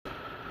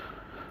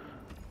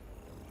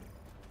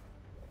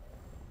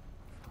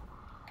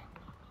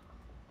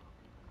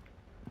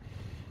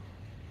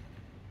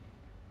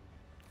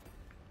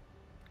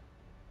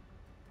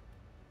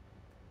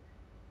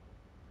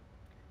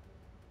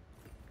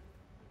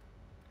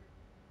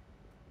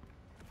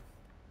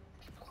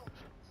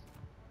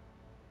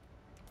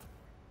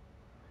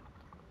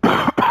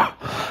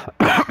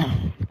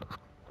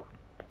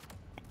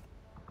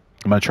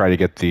gonna try to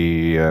get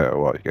the.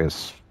 Well, I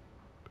guess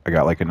I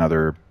got like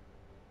another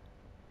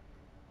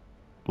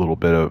little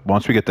bit of.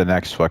 Once we get the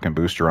next fucking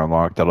booster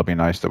unlocked, that'll be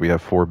nice that we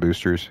have 4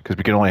 boosters because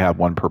we can only have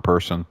one per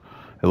person.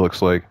 It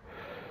looks like.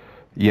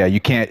 Yeah, you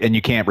can't, and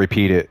you can't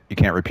repeat it. You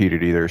can't repeat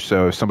it either.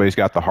 So if somebody's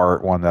got the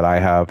heart one that I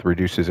have,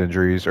 reduces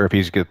injuries, or if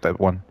he's get that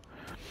one.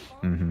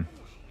 Mm-hmm.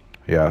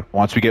 Yeah.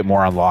 Once we get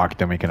more unlocked,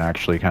 then we can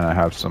actually kind of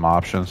have some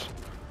options.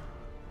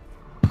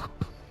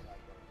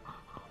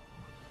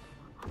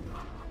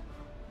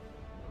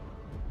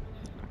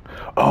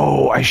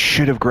 Oh, I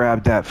should have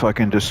grabbed that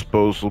fucking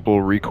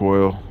disposable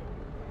recoil.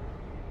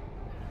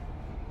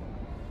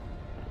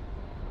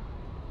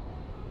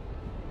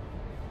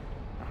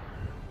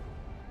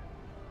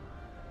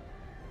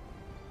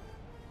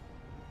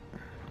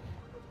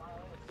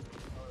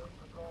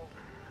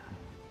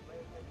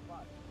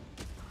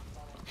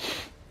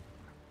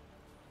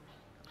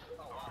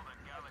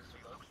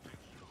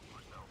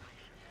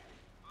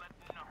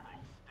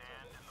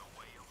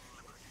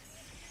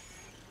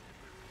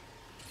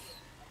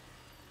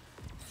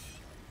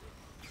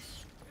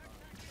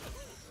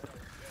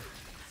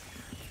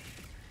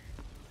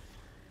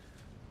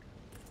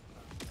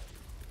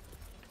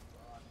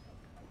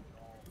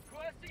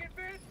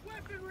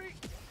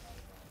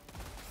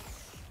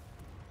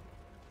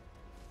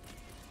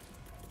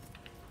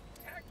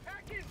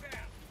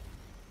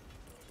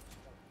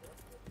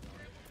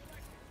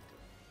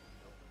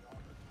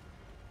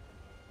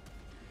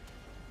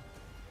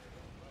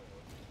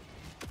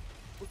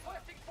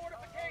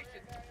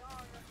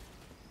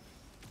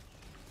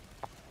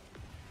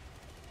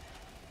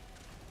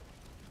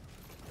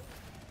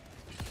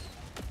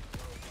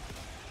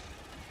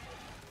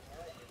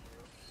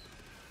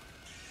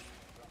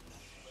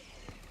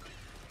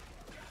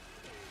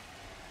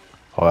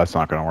 Oh, that's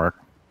not gonna work.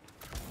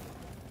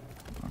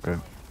 Okay.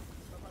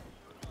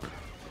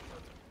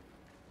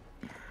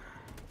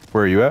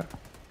 Where are you at?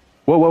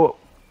 Whoa, whoa, whoa.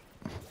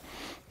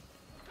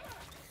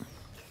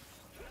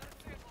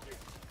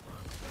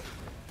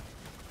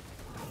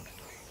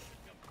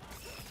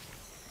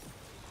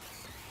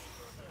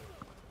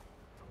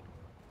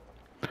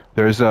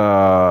 There's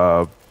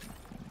a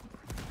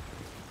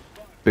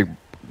big,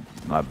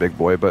 not big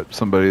boy, but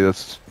somebody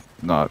that's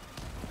not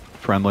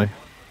friendly.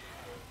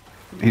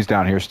 He's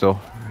down here still.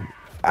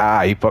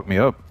 Ah, he fucked me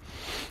up.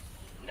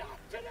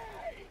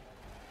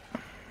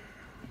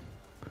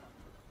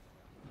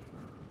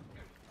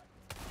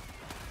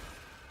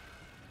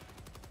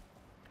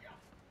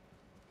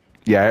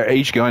 Yeah,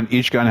 each gun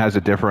has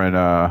a different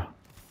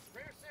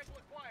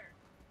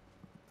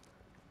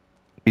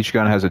each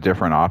gun has a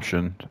different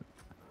option.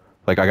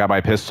 Like I got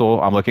my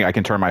pistol, I'm looking, I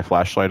can turn my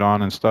flashlight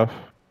on and stuff.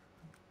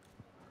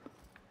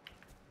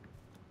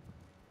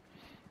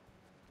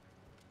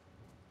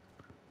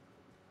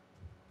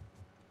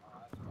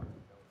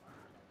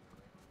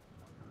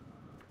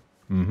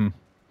 Mm-hmm.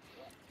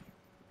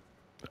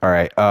 All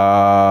right.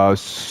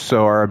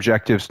 So our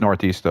objective's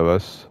northeast of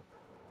us.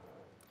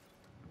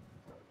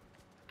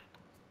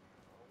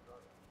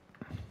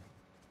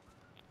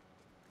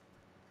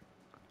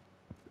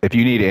 If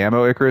you need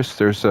ammo, Icarus,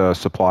 there's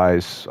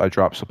supplies. I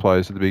dropped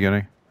supplies at the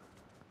beginning.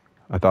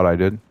 I thought I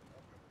did.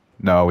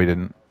 No, we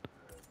didn't.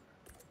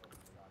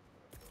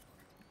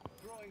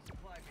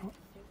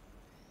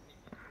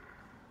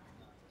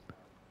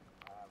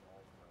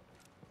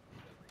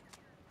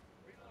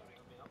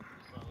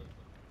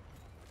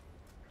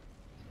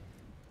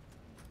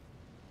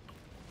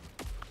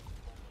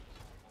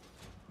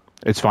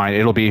 It's fine.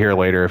 It'll be here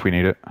later if we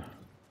need it.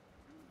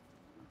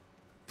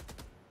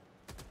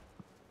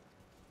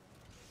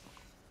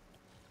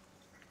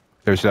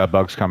 There's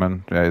bugs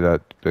coming. Yeah,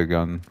 that the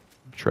gun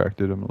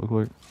attracted him, it looked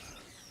like.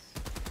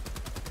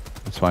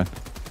 It's fine.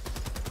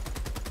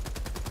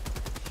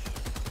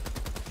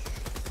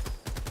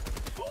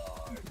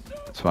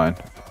 It's fine.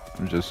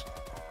 I'm just...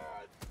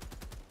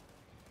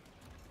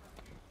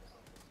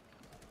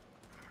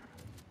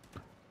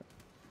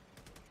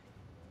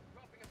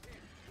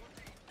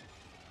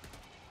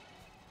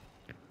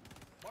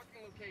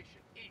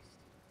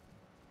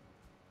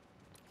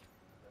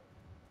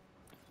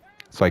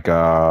 It's like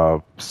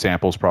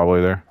samples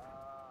probably there.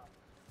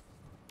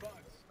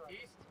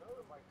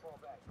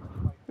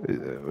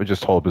 We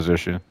just hold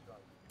position.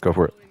 Go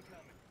for it.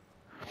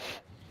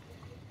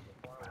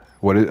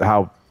 What is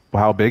how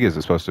big is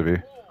it supposed to be?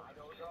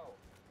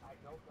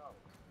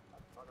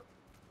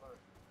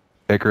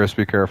 Icarus,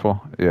 be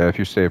careful. Yeah, if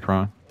you stay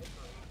prone.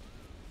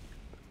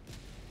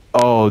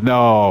 Oh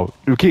no!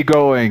 Keep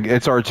going.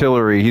 It's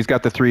artillery. He's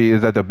got the 3.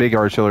 Is that the big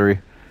artillery?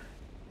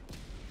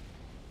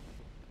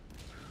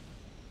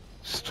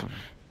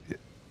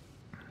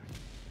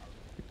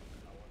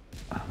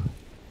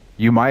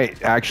 You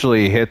might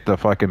actually hit the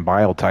fucking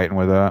Bile Titan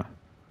with that.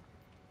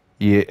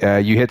 Yeah,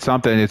 you hit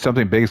something. It's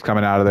something big's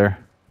coming out of there.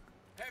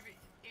 Heavy,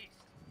 east,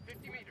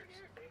 50 meters.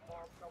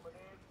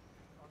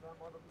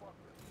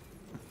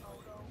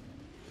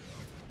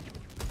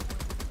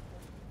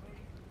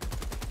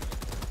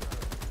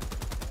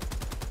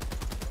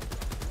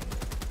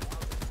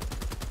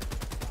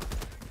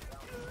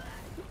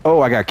 Oh,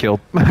 I got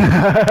killed.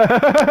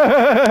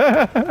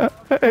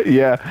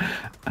 Yeah.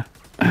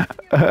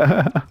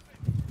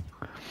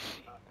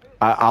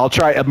 I'll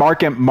try.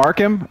 Mark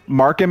him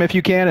if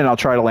you can, and I'll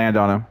try to land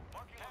on him.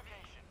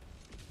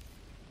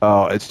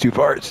 Oh, it's too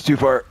far. It's too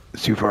far.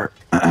 It's too far.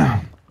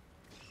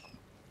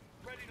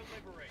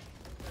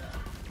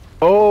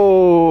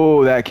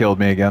 Oh, that killed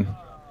me again.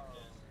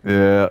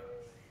 Yeah.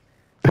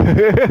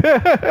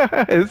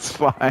 It's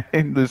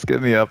fine. Just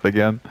get me up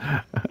again.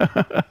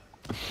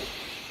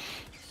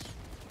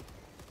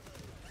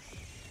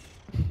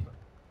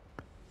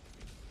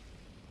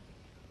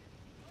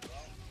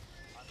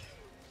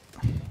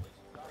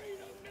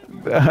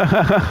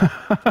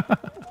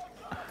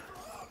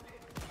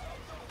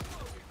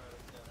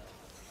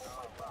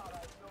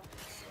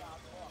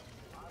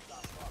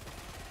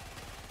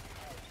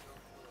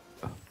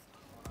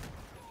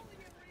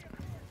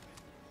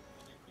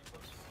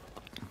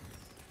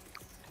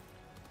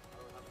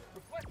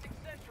 Requesting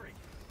sentry.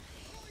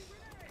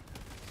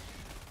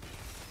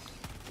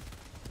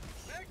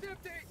 Mag's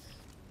empty.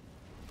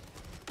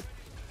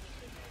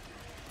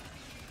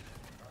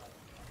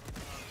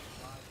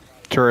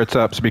 Turret's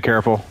up, so be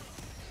careful.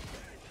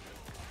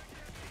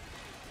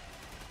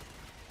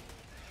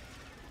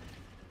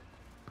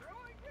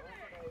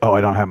 Oh,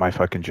 I don't have my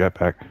fucking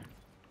jetpack.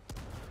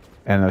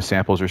 And those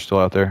samples are still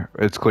out there.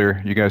 It's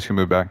clear. You guys can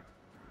move back.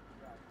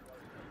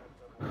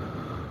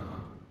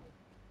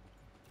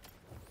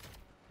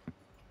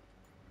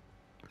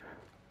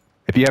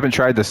 If you haven't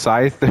tried the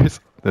scythe,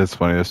 that's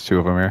funny. There's two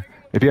of them here.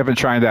 If you haven't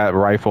tried that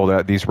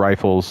rifle, these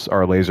rifles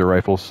are laser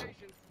rifles.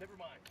 Never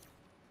mind.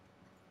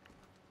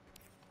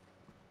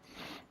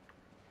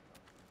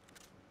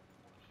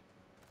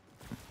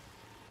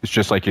 It's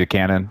just like your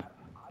cannon.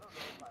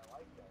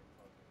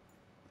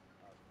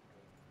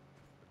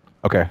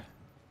 Okay.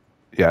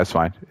 Yeah, it's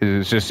fine.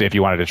 It's just if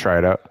you wanted to try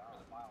it out.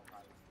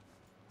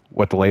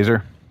 What, the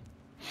laser?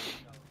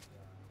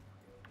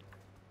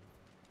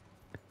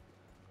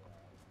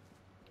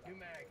 New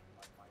mag.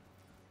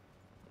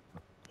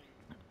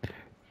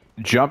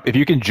 Jump. If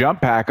you can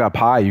jump back up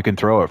high, you can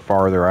throw it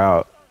farther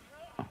out.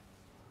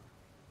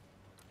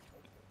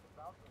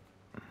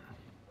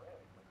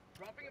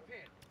 Dropping a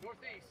pin.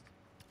 Northeast.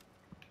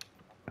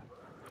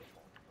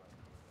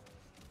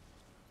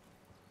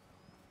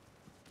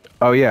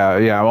 Oh yeah,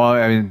 yeah. Well,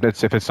 I mean,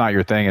 that's if it's not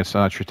your thing, it's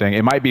not your thing.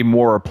 It might be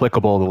more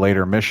applicable to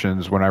later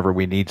missions whenever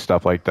we need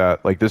stuff like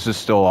that. Like this is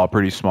still all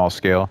pretty small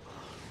scale.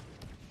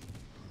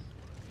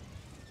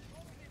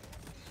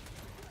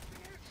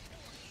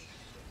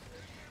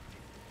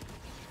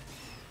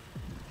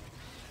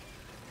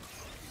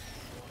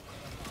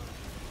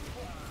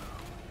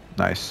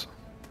 Nice.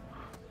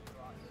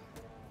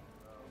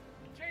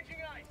 Changing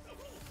ice.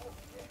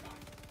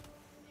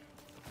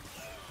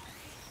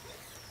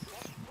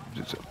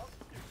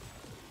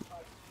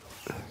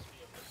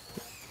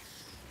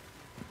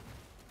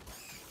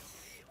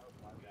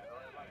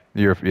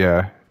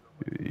 Yeah.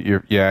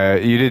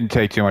 You didn't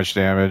take too much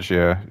damage.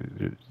 Yeah,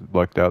 you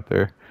lucked out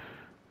there.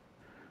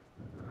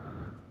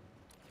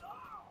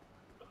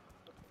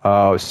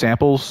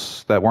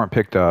 Samples that weren't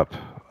picked up.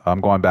 I'm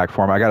going back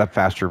for them. I got a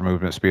faster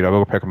movement speed. I'll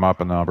go pick them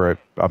up and then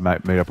I'll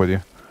meet up with you.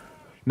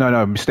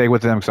 No, stay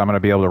with them because I'm going to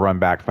be able to run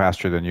back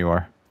faster than you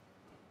are.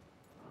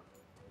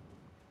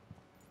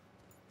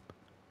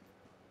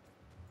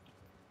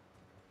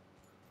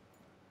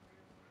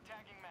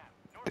 Tagging map.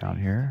 Down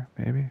here,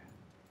 maybe?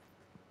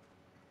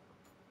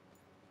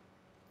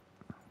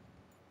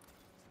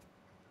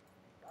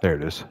 There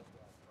it is.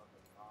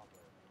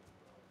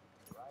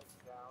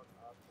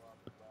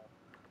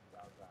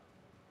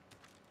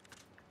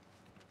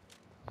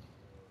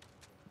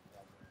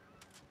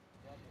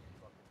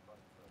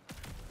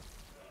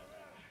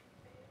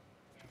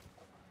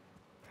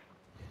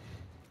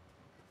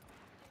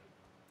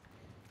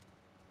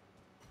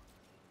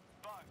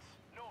 Bugs.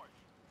 North.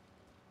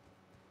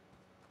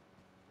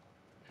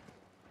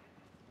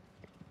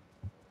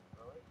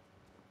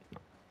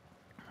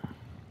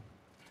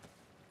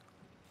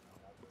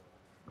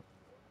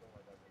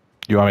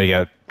 You want me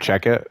to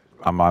check it?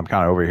 I'm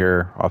kind of over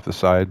here off the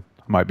side.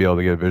 I might be able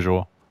to get a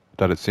visual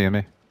without it seeing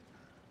me.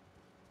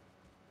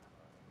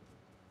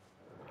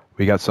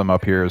 We got some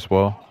up here as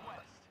well.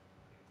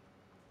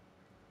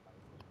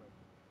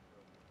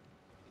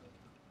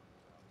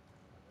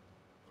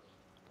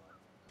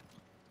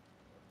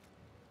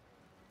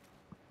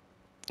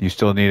 You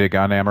still need a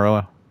gun,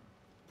 Amarillo?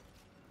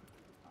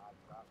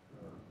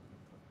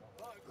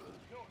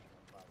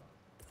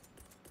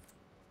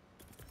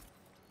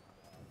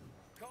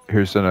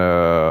 Here's an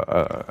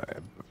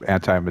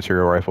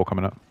anti-material rifle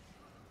coming up.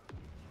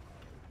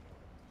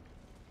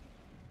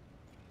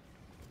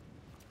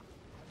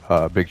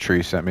 Big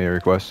Tree sent me a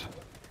request.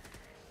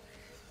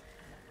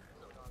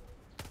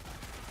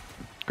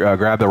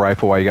 Grab the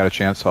rifle while you got a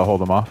chance. I'll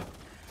hold them off.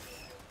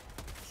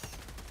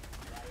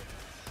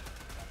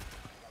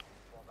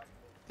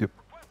 Yep.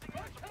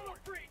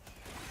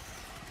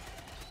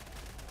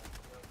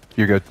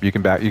 You're good. You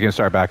can back. You can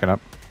start backing up.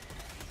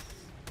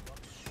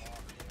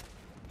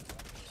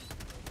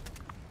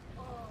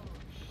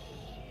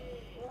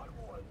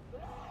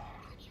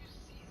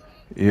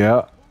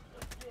 Yeah.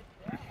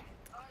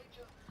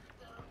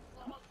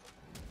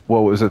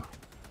 What was it?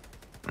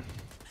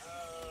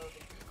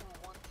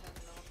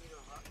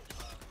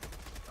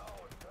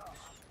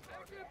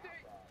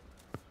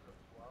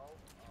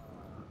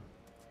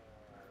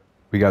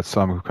 We got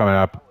some coming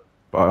up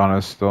on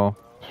us still.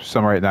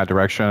 Some right in that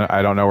direction.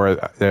 I don't know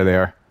where. There they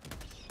are.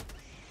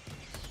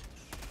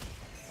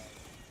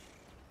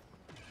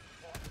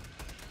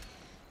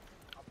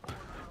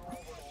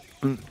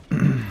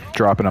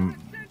 Dropping a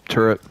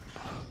turret.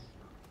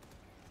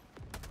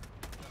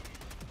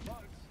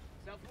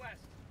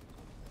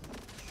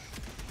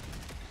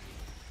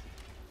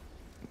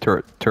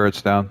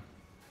 Turret's down.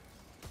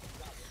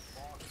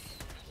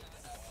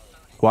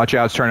 Watch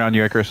out, it's turning on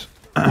you, Icarus.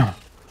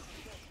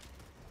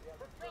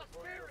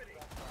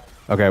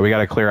 Okay, we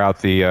gotta clear out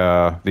the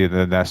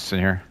nests in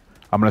here.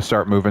 I'm gonna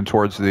start moving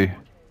towards the...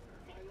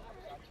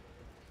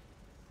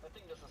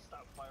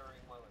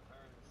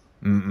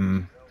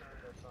 Mm-mm.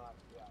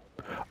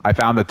 I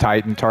found the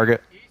Titan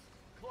target.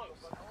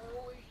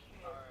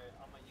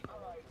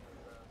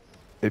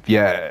 If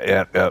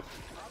yeah.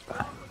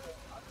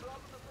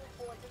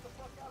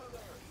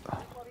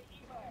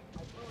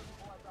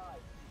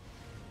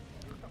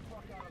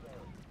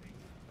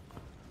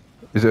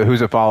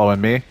 Who's it following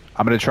me?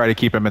 I'm gonna try to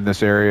keep him in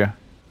this area.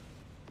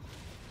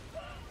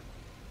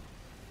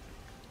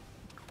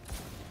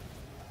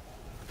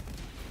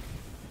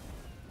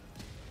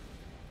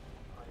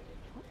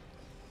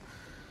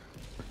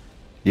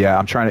 Yeah,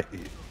 I'm trying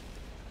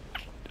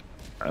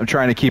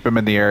to keep him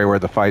in the area where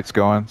the fight's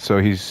going, so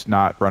he's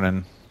not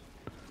running.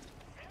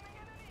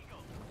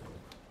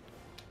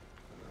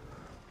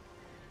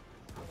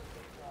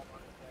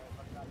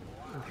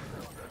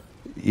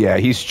 Yeah,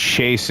 he's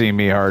chasing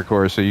me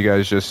hardcore, so you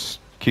guys just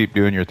keep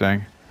doing your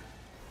thing.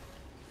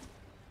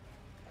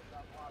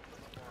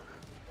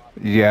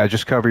 Yeah,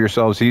 just cover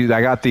yourselves.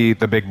 I got the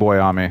big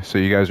boy on me, so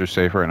you guys are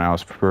safe right now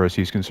as far as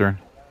he's concerned.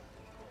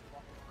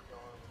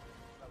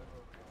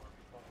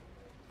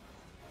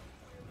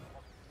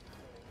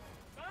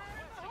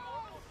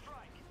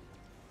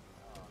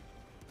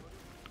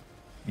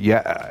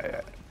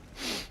 Yeah.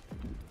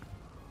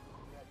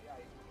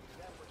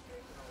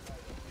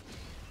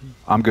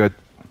 I'm good.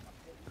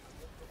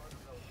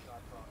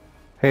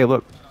 Hey,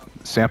 look.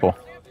 Sample.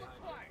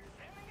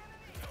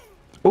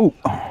 Ooh.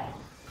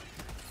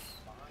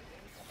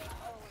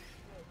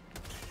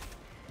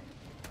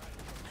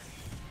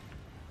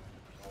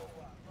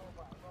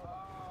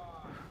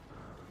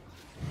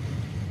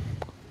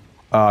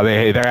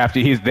 They're after.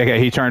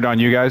 He turned on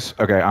you guys.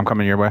 Okay, I'm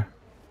coming your way.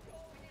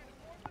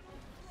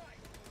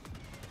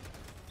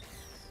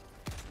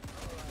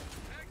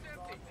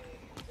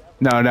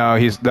 No,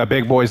 the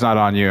big boy's not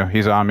on you.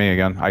 He's on me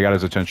again. I got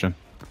his attention.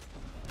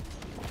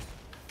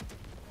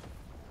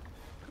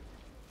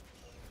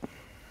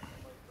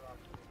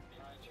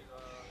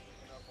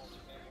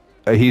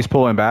 He's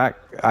pulling back.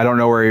 I don't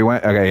know where he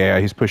went. Okay, yeah,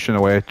 he's pushing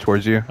away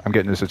towards you. I'm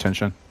getting his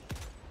attention.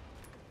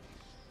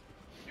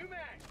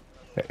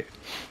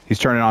 He's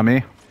turning on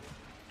me.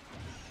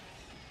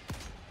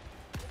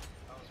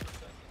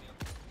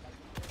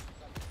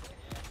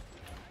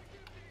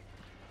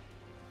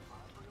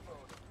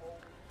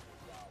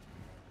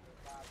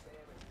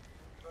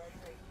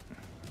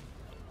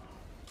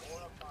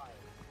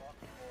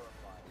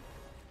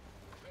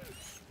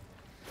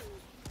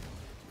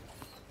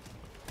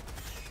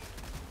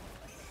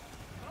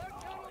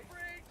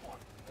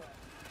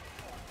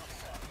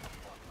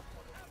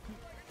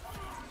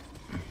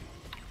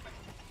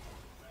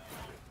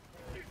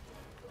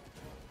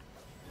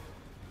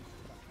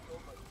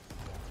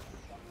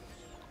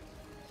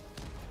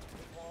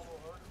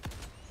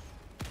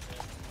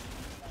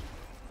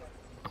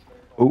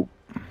 Oh.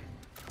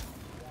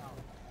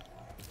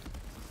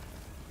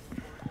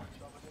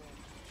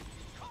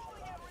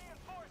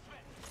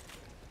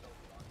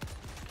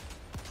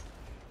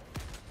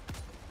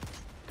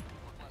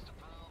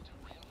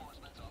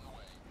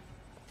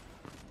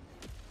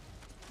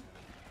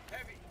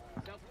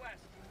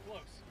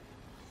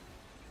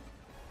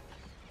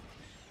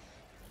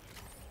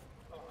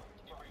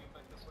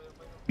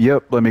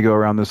 Yep, let me go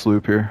around this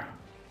loop here.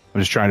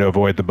 I'm just trying to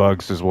avoid the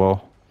bugs as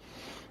well.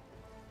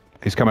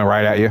 He's coming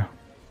right at you.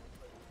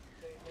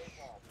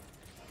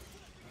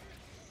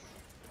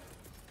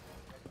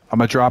 I'm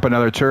gonna drop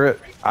another turret.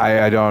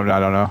 I don't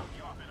know.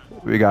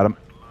 We got him.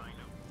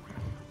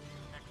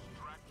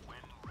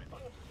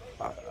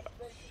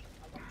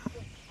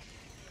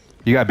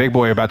 You got big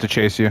boy about to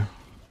chase you.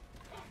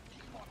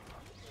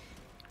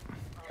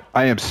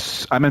 I'm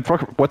in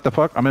what the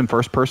fuck? I'm in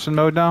first person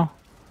mode now.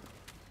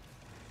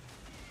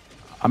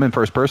 I'm in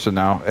first person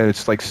now, and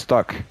it's like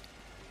stuck.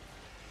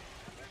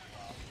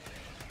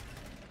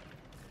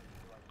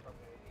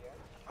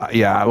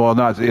 Yeah, well,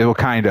 not it'll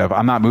kind of.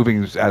 I'm not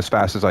moving as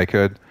fast as I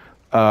could.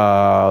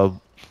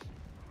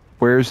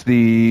 Where's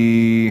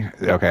the?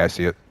 Okay, I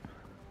see it.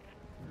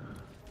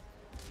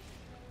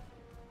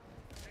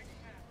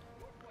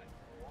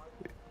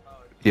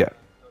 Yeah.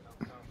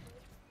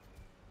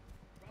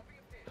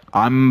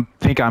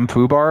 think I'm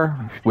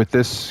Fubar with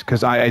this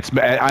because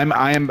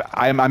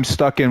I'm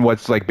stuck in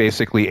what's like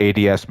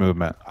basically ADS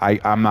movement.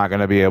 I'm not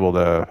gonna be able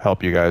to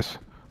help you guys.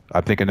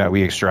 I'm thinking that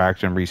we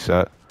extract and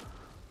reset.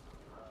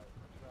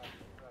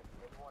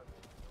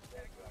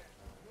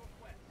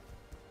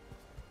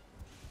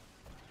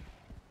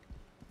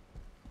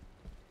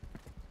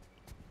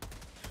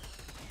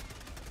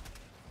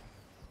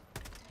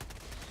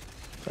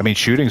 I mean,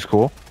 shooting's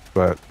cool,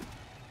 but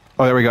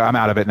oh, there we go. I'm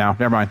out of it now.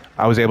 Never mind.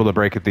 I was able to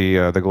break the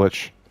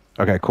glitch.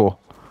 Okay, cool.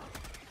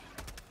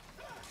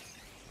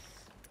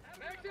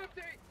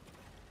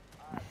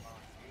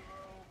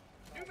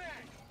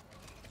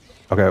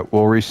 Okay,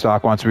 we'll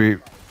restock once we.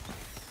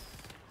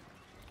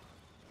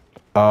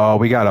 Oh,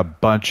 we got a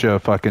bunch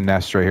of fucking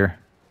nests right here.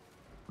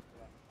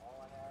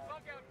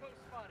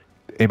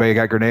 Anybody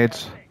got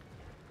grenades?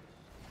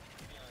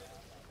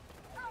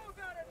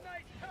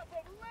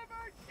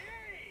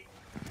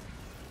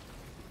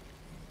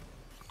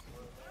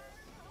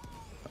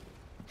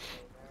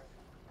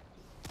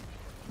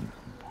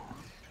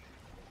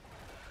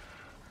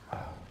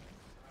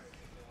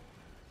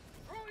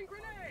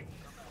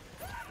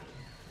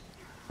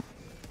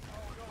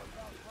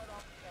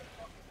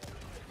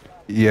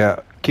 Yeah,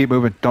 keep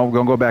moving. Don't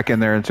go back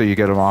in there until you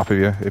get them off of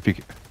you. If you.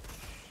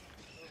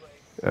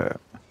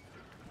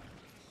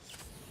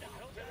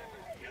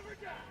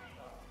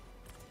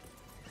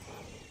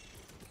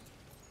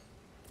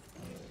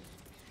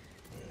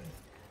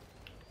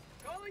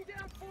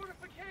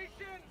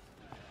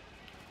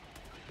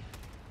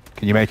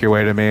 Can you make your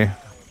way to me?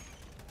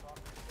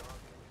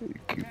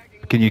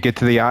 Can you get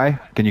to the eye?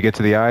 Can you get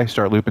to the eye?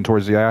 Start looping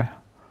towards the eye.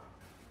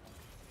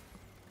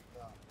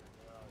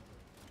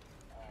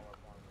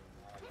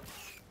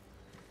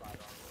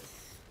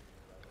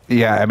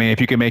 Yeah, I mean, if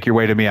you can make your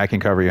way to me, I can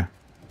cover you.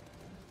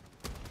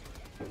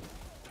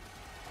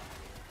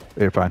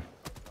 You're fine.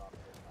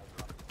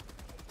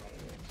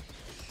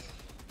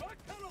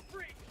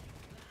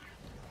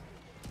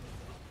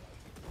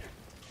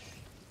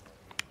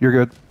 You're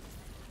good.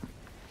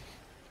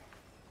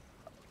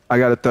 I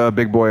got it,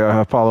 big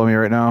boy. Follow me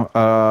right now.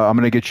 I'm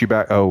gonna get you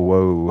back. Oh,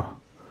 whoa.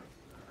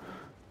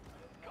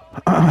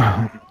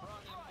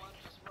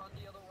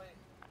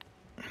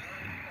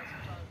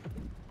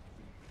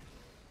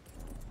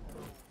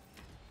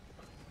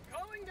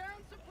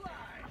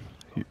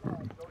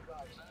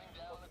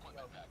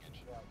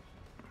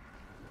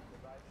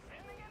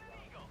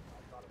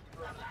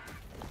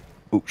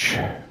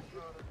 Ooch.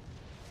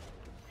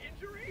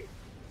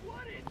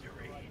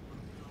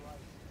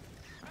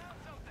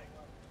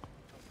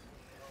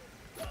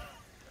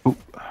 Ooh.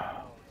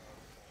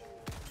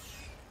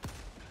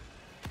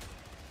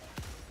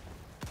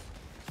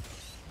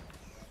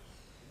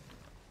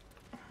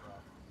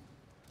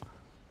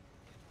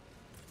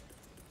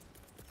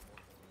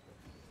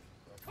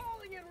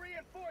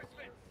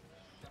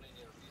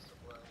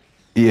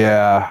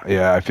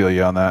 Yeah, I feel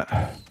you on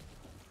that.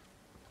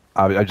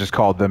 I just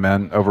called them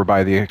in over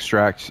by the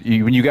extract.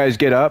 When you guys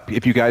get up,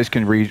 if you guys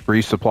can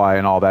resupply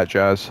and all that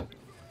jazz.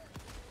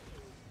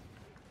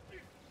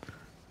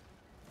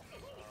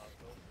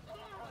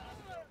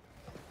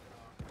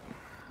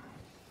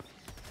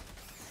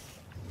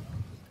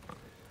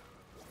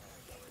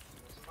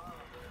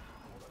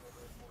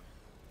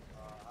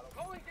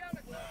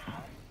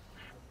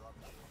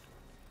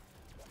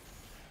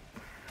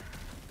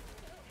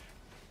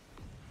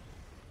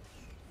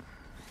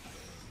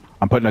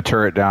 I'm putting a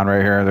turret down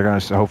right here. They're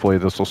gonna hopefully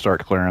this will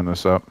start clearing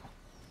this up.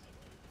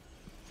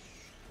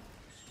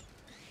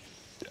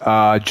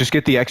 Just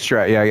get the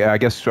extract. Yeah. I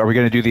guess are we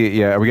gonna do the?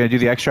 Yeah, are we gonna do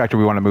the extract or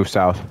we want to move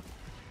south?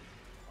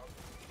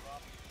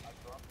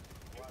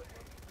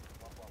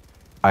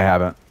 I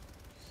haven't.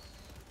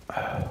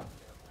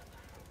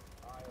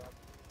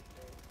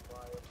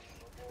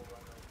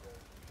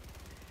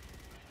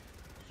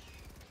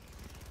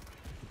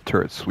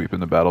 Turret sweeping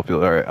the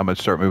battlefield. All right, I'm gonna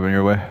start moving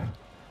your way.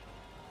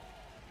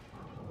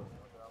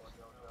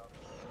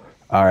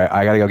 All right,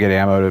 I gotta go get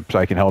ammo so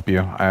I can help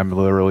you. I am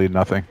literally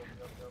nothing.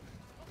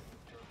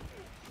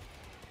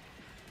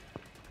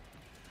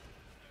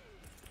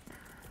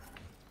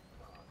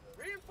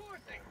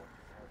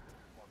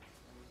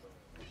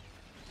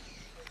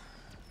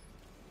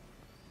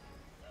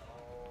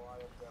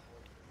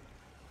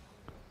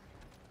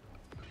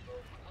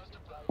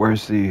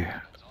 Where's the...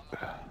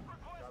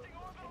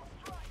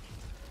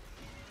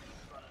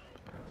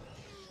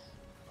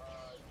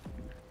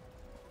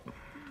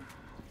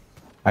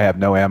 I have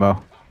no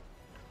ammo.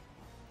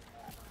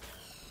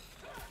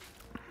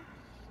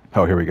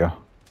 Oh, here we go.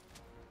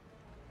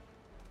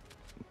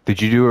 Did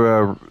you do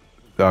a...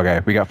 Okay,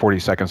 we got 40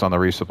 seconds on the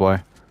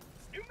resupply.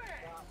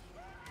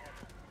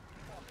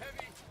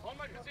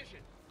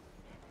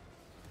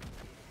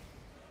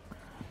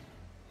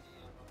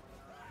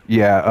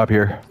 Yeah, up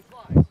here.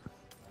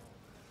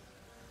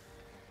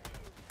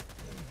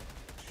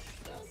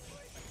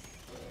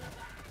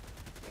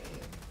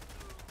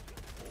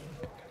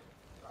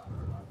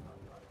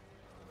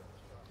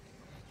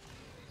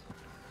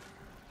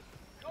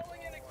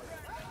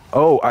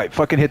 Oh, I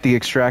fucking hit the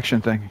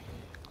extraction thing.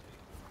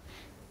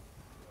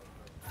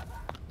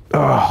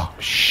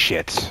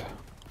 shit.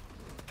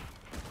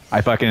 I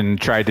fucking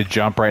tried to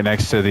jump right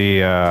next to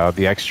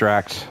the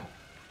extract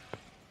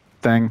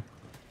thing,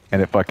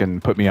 and it fucking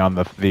put me on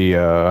on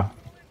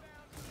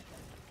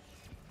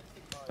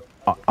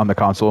the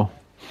console.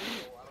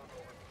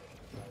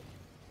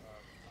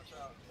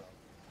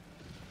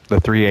 The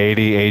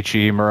 380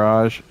 HE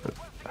Mirage.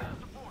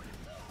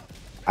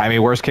 I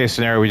mean, worst case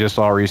scenario, we just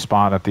all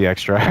respawn at the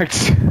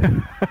extract.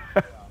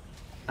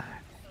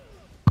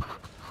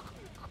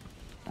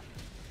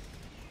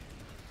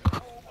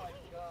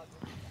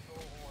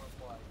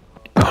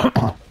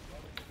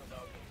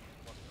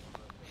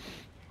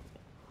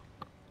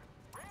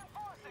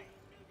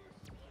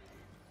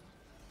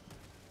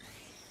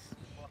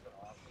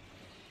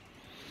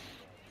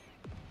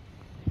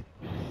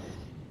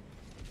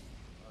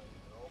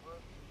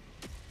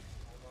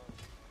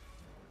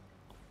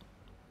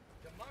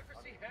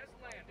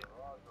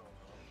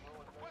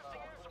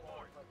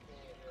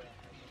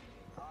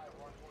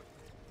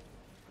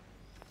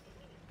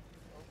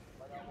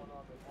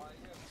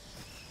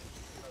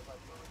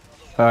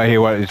 He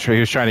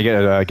was trying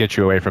to get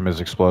you away from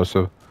his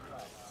explosive.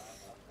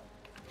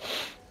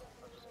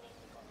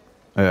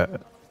 Yeah.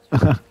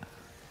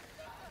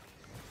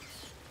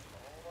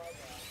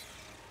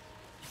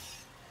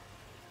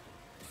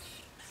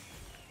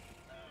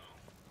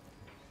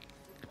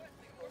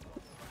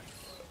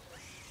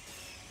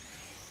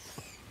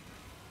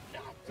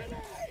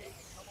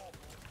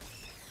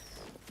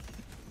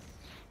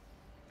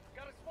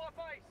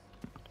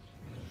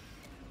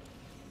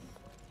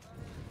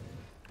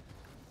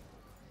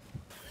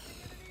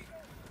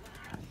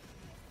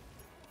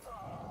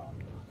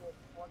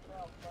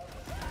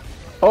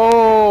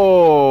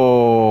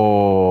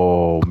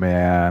 Oh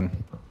man!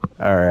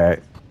 All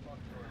right.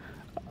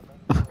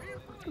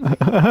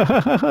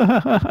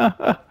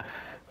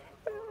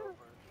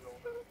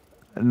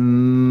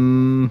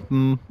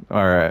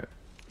 All right.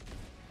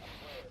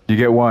 You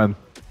get one.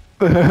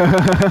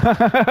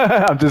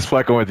 I'm just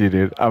fucking with you,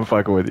 dude. I'm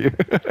fucking with you.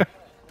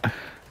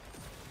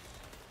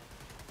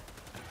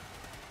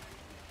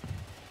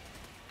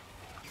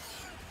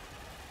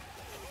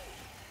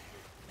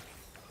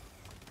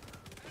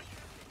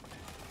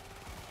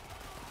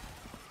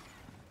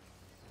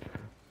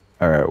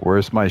 All right,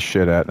 where's my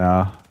shit at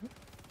now?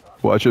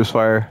 Watch this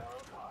fire.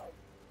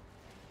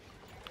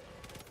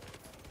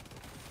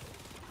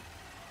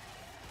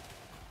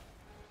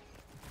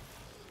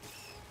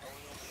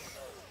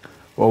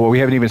 Well, we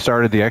haven't even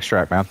started the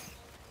extract, man.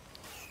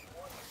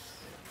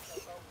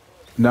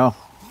 No.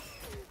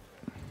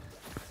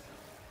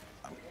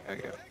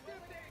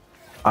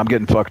 I'm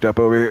getting fucked up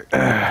over here.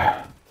 Ah!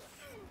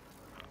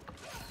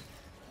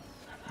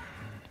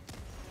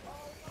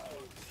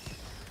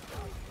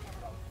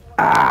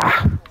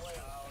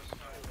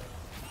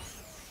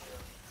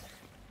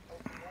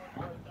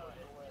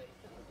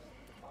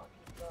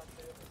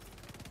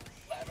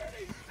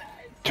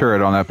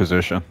 Turret on that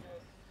position.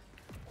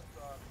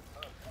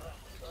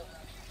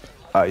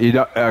 You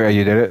don't. Okay,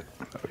 you did it.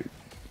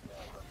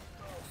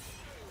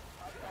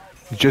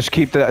 Just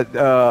keep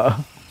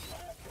that.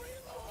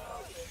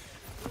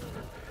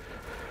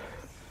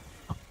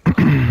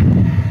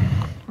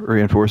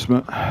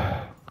 Reinforcement.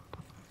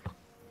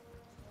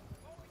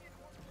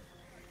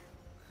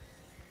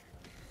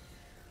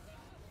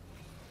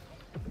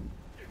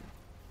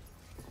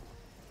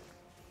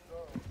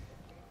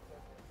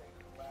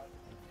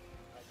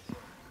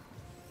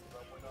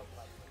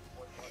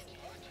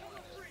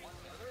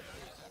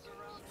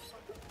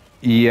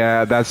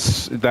 Yeah,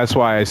 that's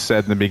why I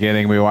said in the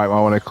beginning we might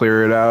want to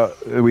clear it out.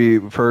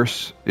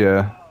 First,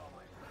 yeah.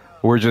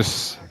 We're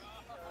just,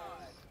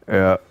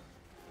 yeah.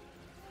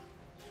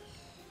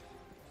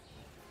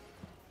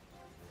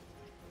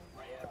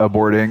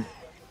 Aborting.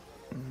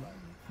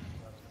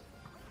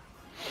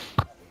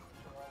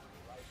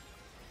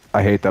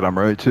 I hate that I'm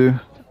right too.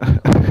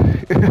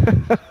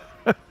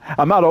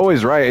 I'm not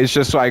always right. It's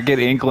just so I get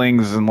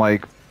inklings and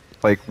like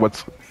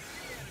what's.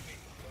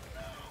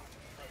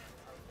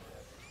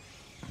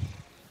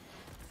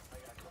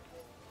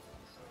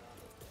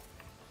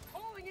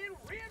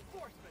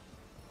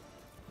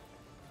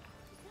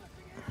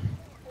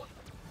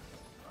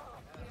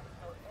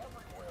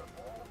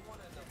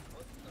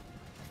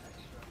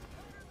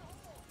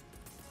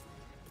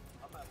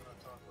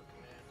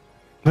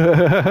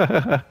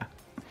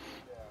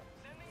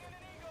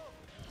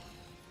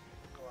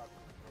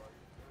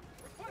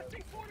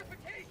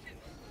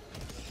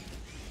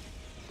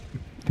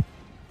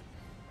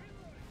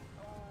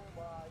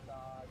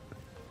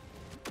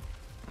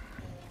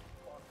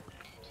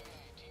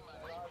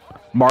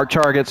 Mark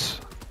targets.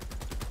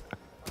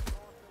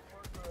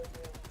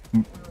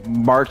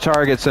 Mark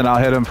targets and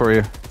I'll hit them for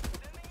you.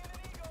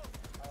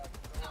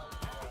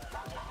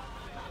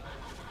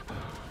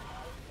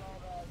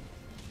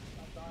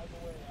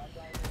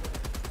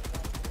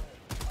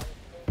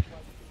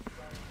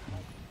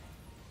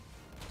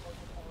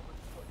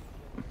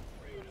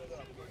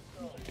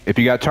 If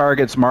you got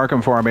targets, mark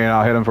them for me and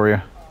I'll hit them for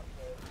you.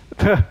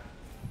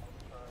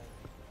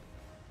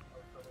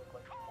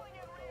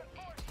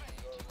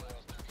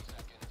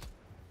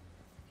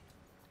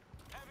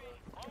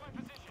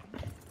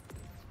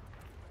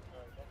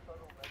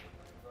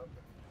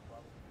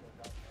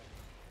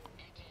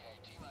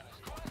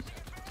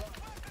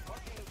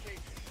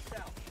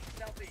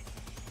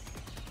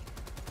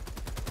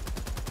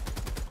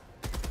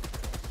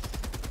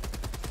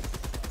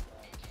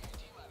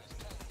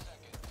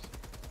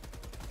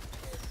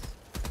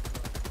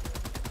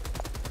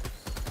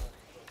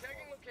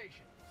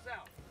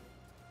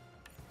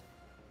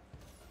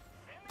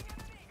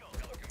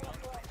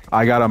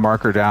 I got a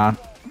marker down.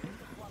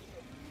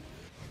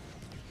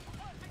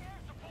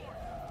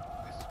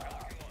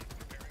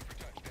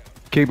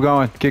 Keep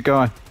going. Keep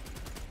going.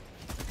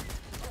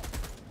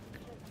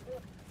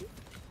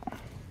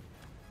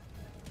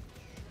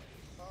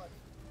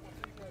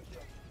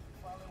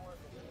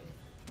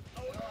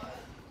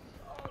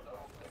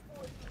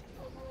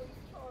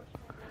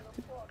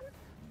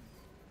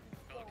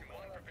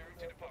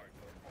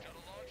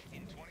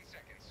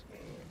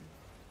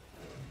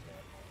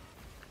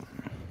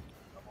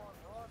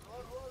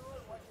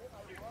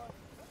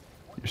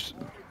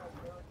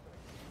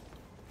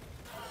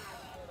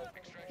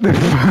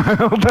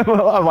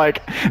 I'm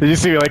like, did you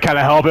see me like kind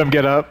of help him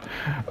get up?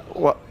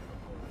 What?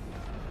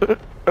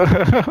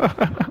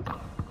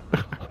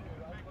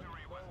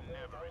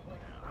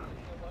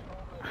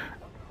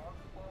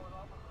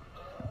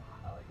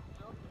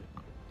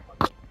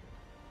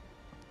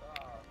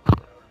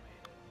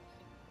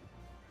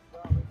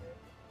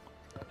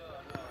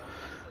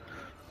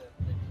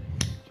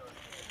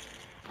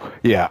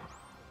 Yeah.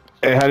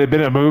 Had it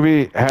been a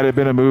movie,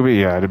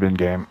 yeah, it'd have been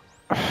game.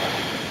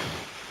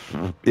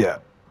 Yeah.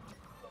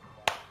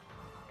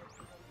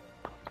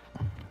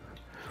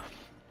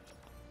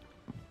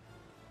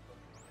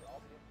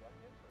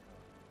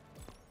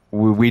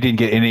 We didn't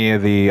get any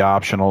of the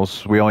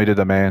optionals. We only did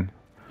the main.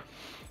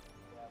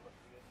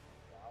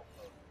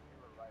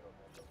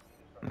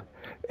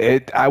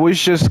 I was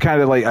just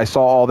kind of like, I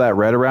saw all that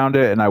red around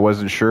it and I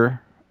wasn't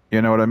sure.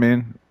 You know what I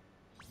mean?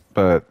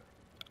 But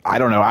I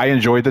don't know. I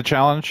enjoyed the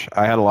challenge.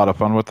 I had a lot of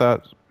fun with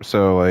that.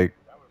 So like,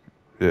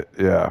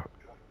 yeah.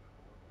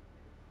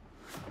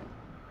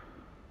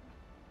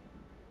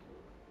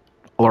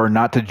 Learn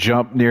not to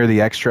jump near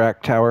the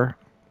extract tower.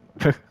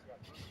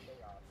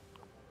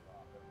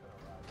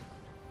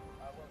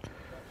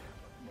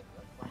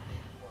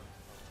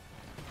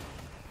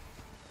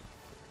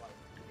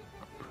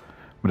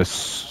 I'm gonna